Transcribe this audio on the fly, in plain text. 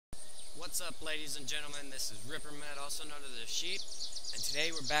What's up, ladies and gentlemen? This is Rippermet, also known as the Sheep, and today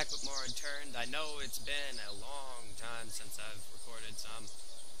we're back with more Unturned. I know it's been a long time since I've recorded some,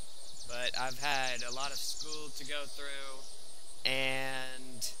 but I've had a lot of school to go through,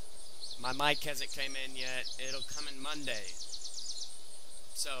 and my mic hasn't came in yet. It'll come in Monday.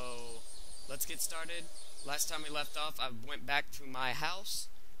 So, let's get started. Last time we left off, I went back to my house.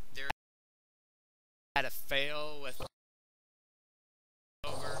 There had a fail with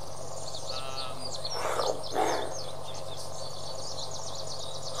over.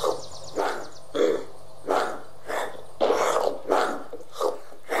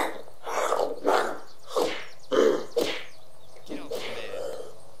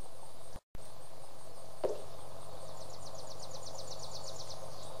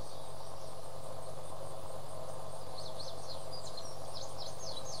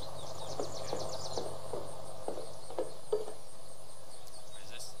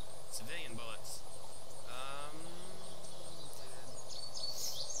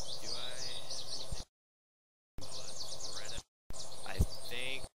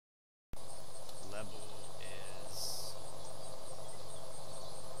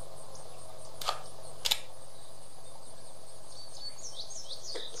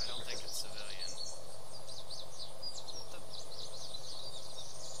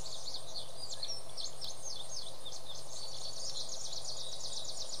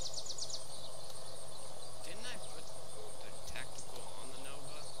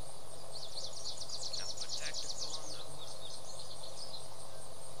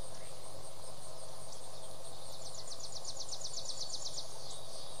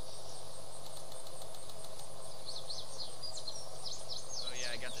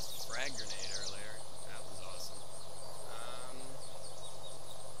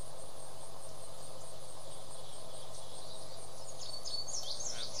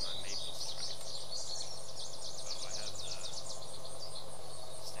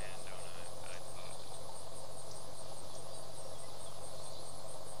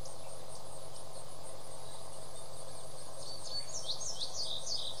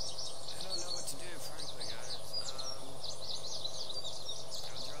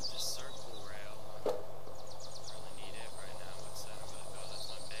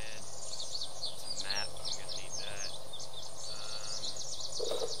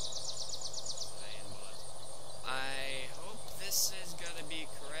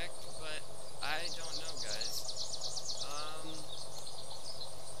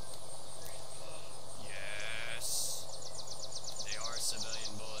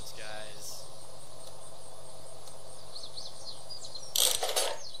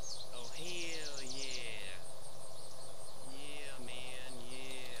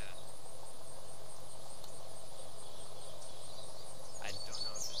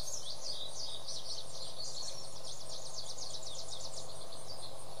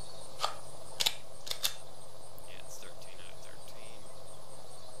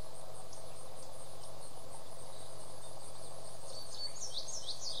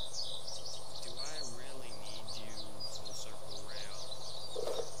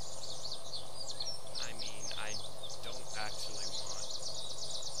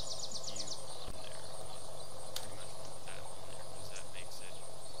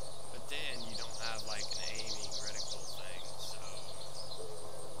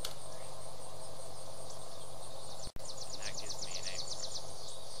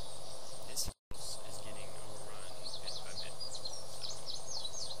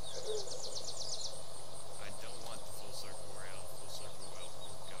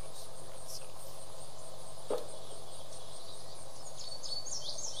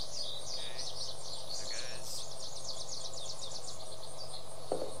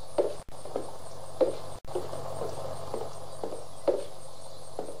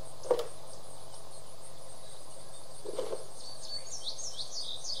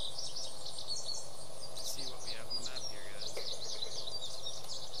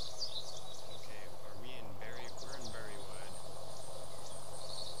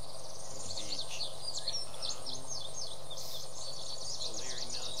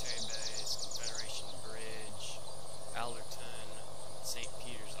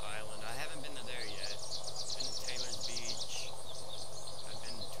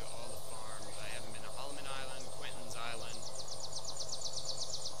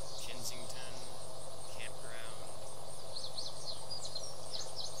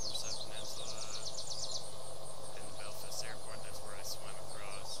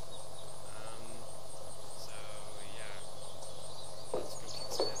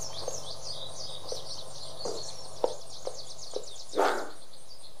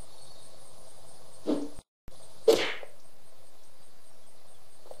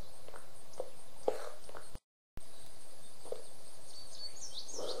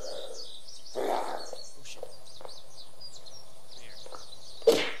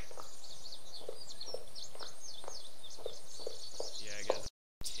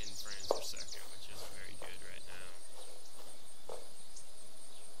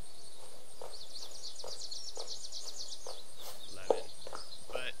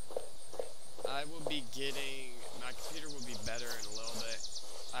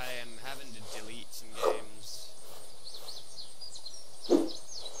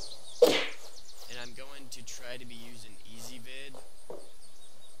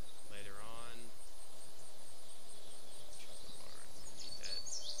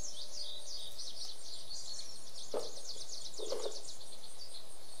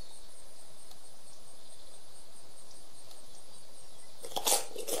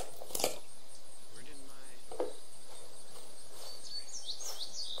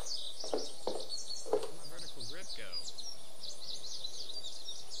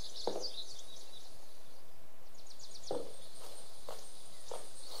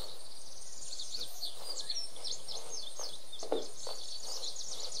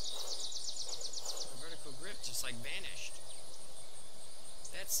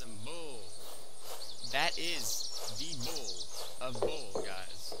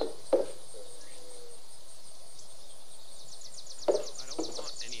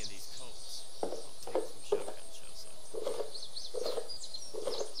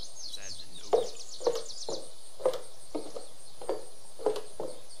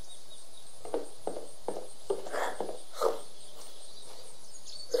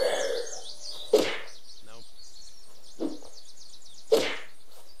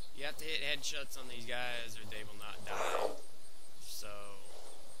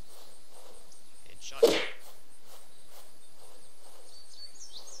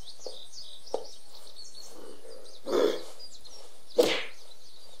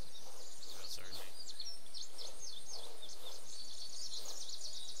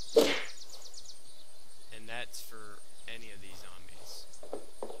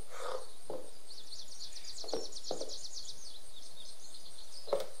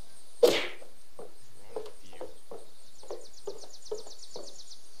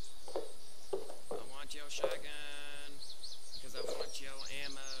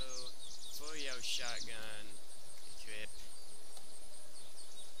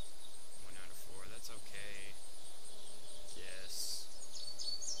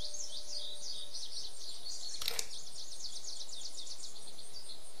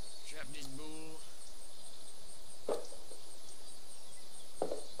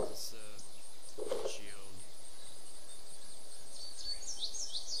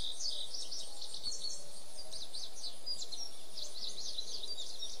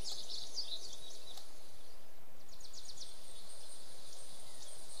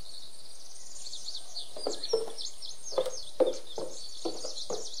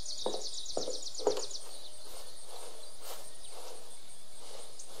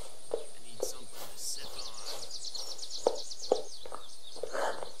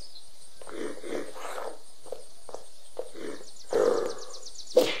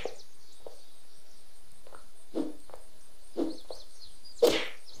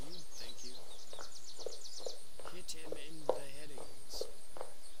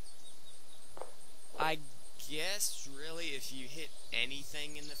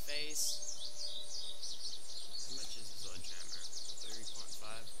 in the face. How much is a sledgehammer? 3.5.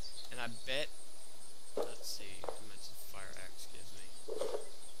 And I bet, let's see, how much the fire axe gives me.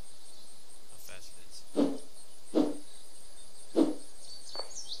 How fast it is.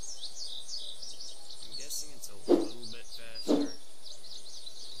 I'm guessing it's a little bit faster.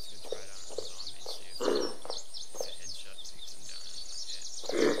 Let's go try it out on a zombie, see if a headshot takes him down in one hit.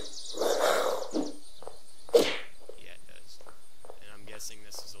 Yeah, it does. And I'm guessing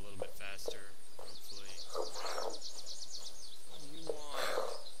this is a little bit faster, hopefully. What do you want?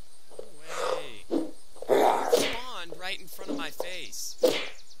 No way. You spawned right in front of my face.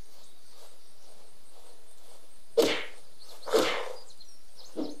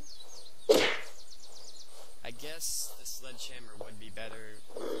 I guess the sledgehammer would be better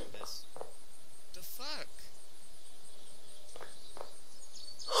than this. The fuck?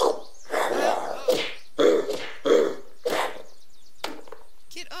 Oh.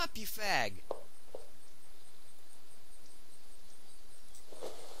 Get up, you fag!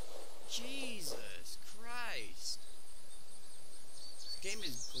 Jesus Christ! This game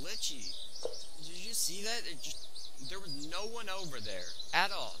is glitchy. Did you see that? There was no one over there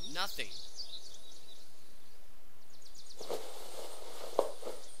at all. Nothing.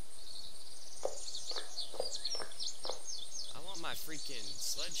 I want my freaking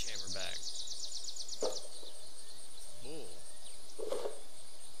sledgehammer back. Bull.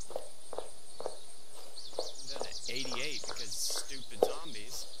 I'm done at 88 because stupid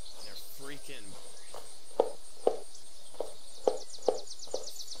zombies. They're freaking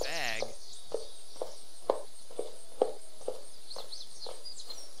bag.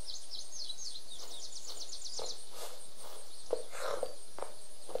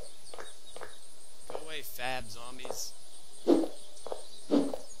 Go away, fab zombies.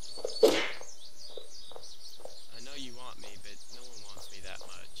 I know you want me, but no one wants me that much.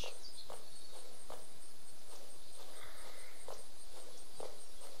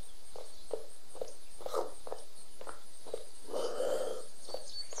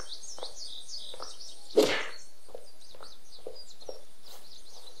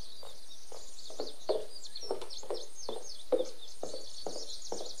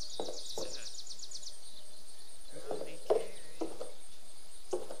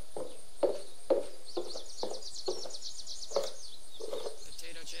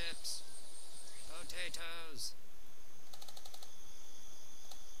 Potato chips. Potatoes.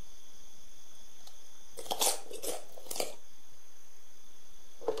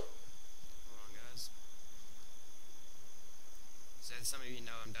 Hold on, guys. So as some of you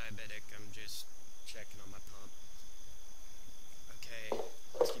know, I'm diabetic. I'm just checking on my pump. Okay,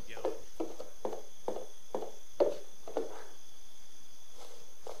 let's keep going.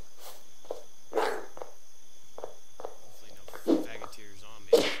 Hopefully no faggoteer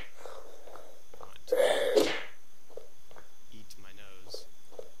zombies want to eat my nose.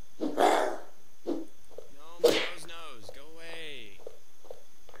 No, my nose, go away.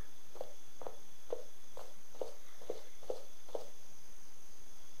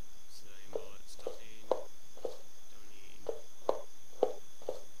 Civilian bullets, don't need.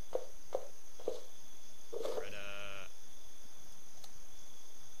 Beretta.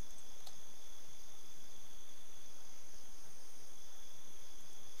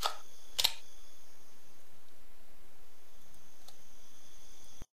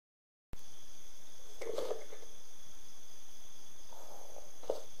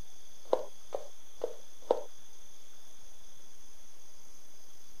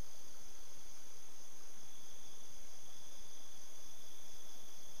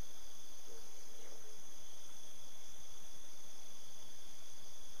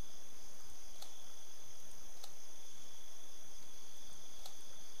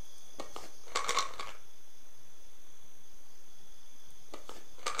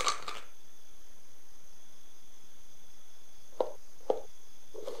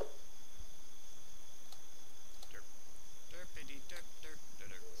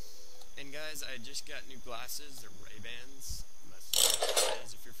 And guys, I just got new glasses. They're Ray-Bans. Must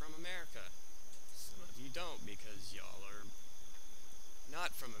as if you're from America. Some of you don't because y'all are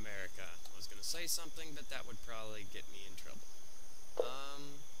not from America. I was gonna say something, but that would probably get me in trouble.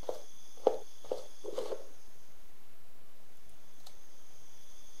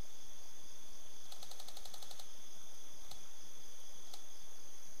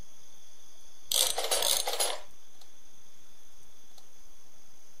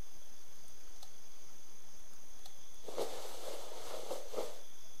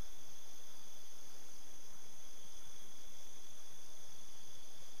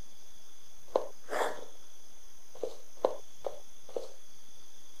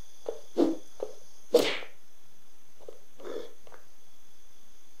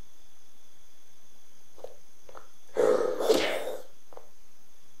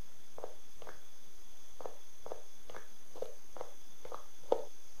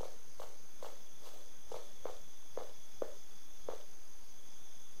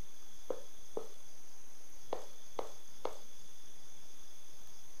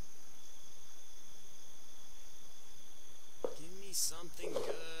 something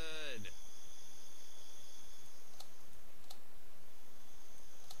good.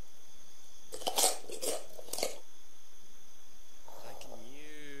 I can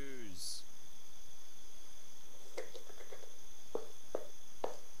use.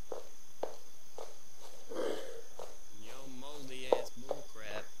 Yo, moldy ass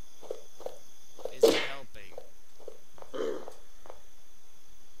bullcrap isn't helping.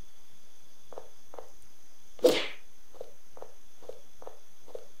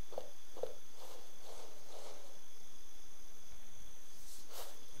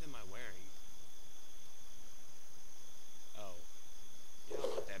 What am I wearing? Oh. Yeah, I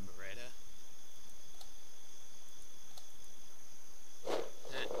want that Beretta.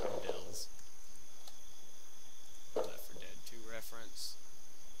 Bills. Left 4 Dead 2 reference.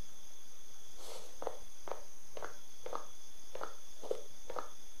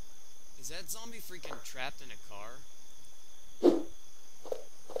 Is that zombie freaking trapped in a car?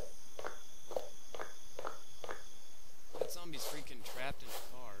 That zombie's freaking trapped in a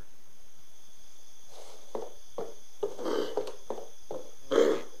car.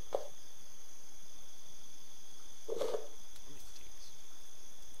 Okay.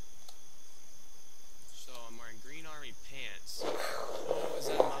 So I'm wearing green army pants. Oh, is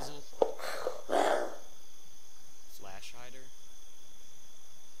that a muzzle? Flash hider?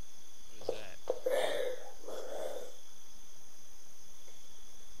 What is that?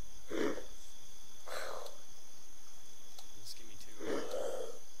 Just give me 2. 2.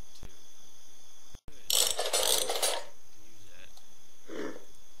 Good. Can use that.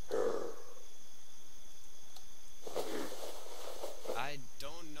 I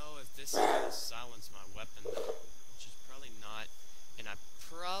don't know if this is gonna silence my weapon though, which is probably not, and I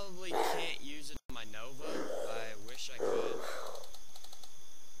probably can't use it on my Nova. I wish I could.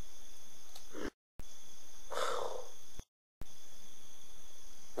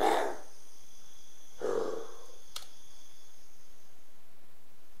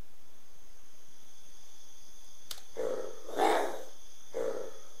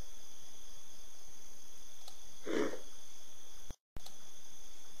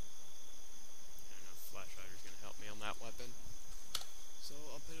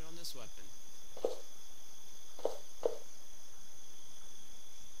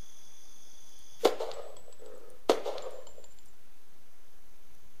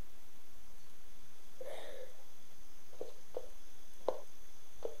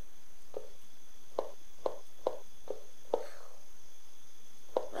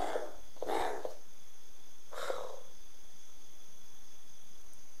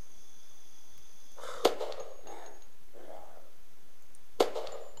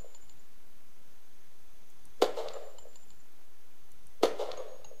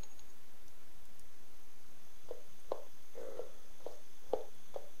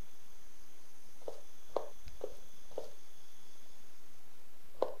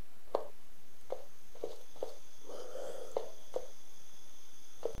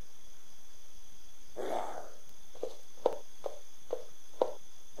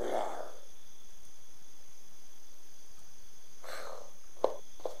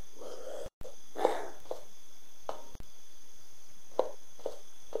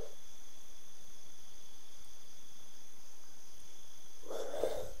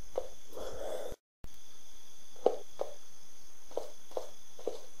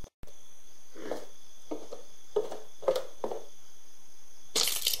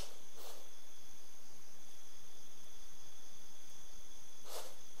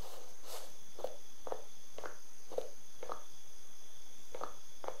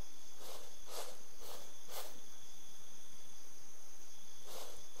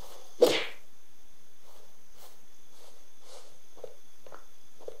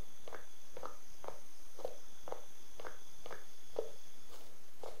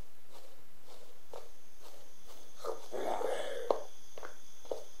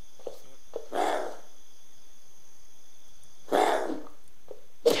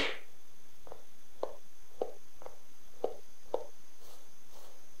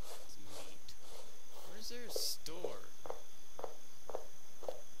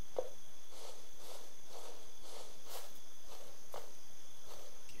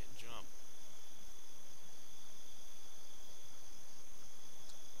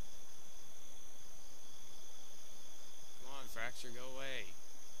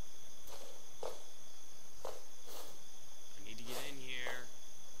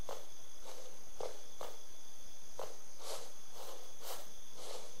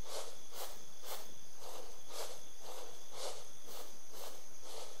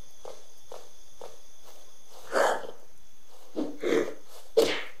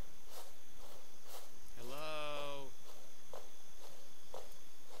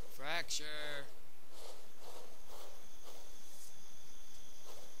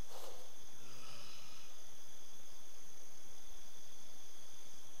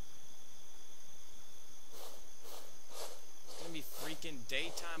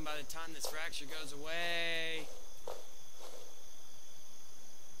 by the time this fracture goes away.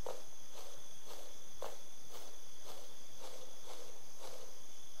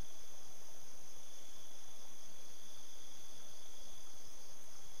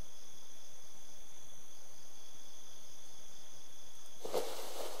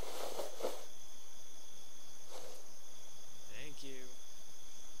 Thank you.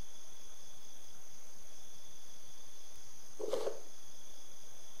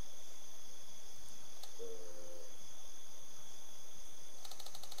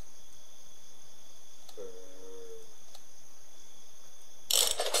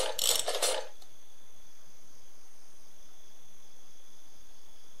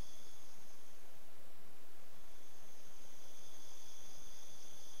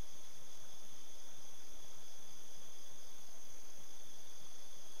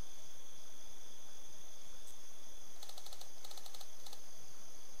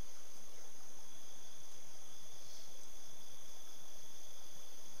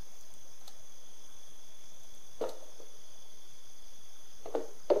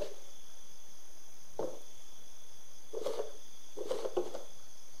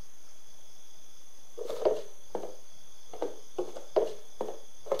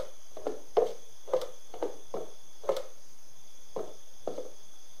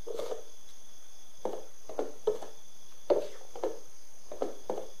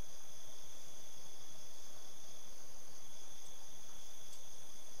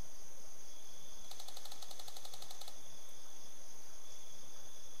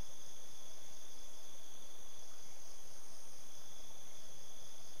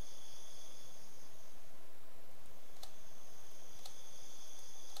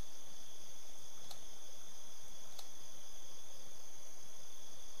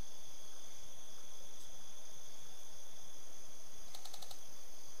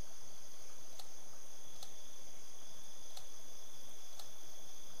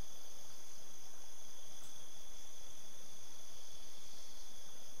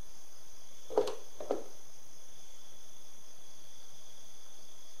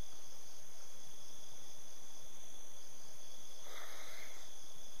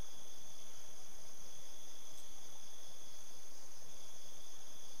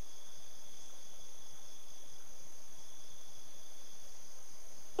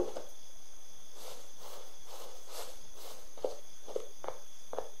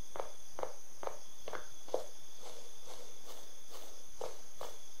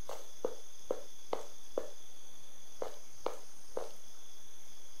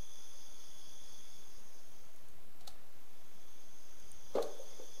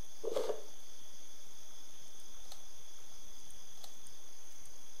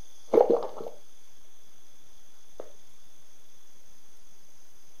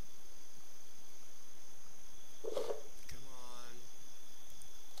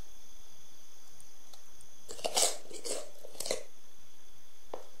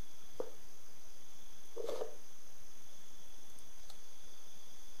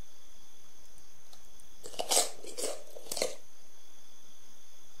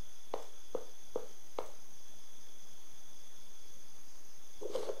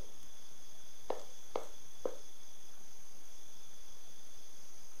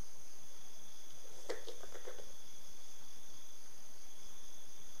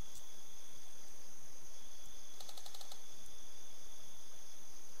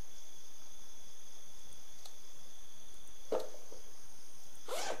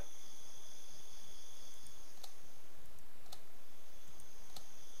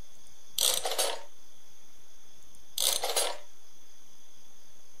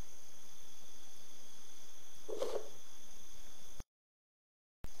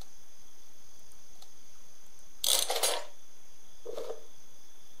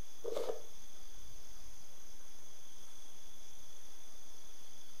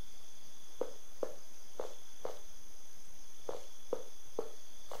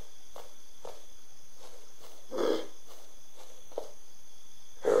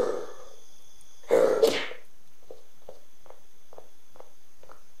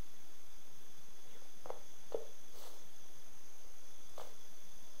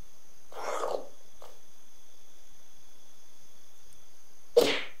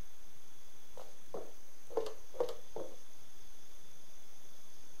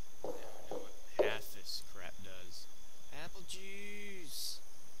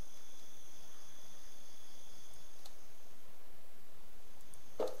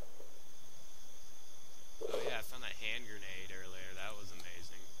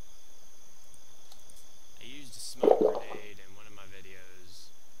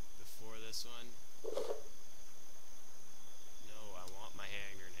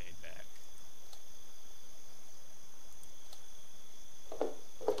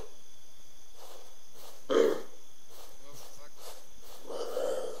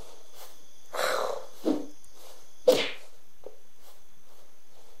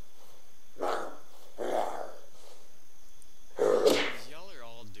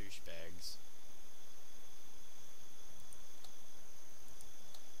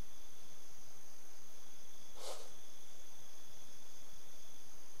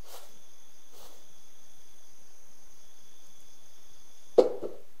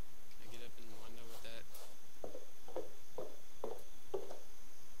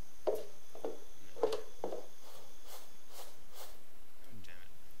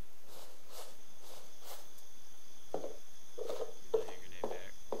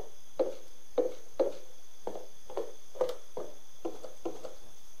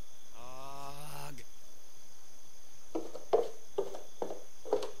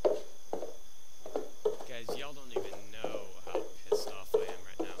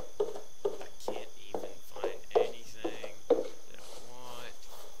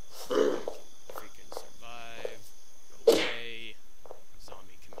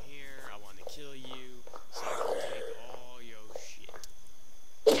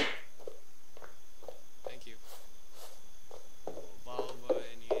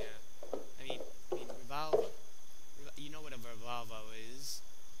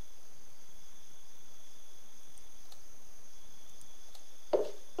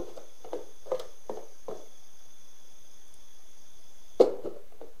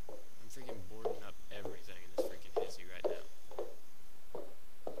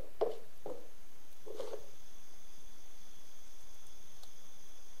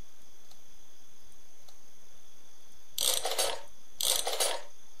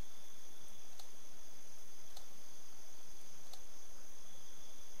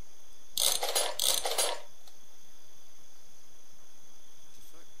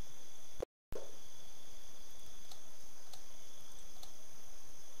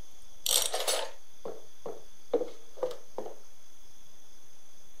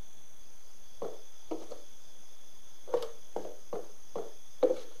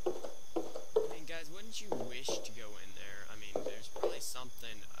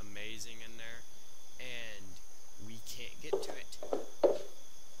 can't get to it.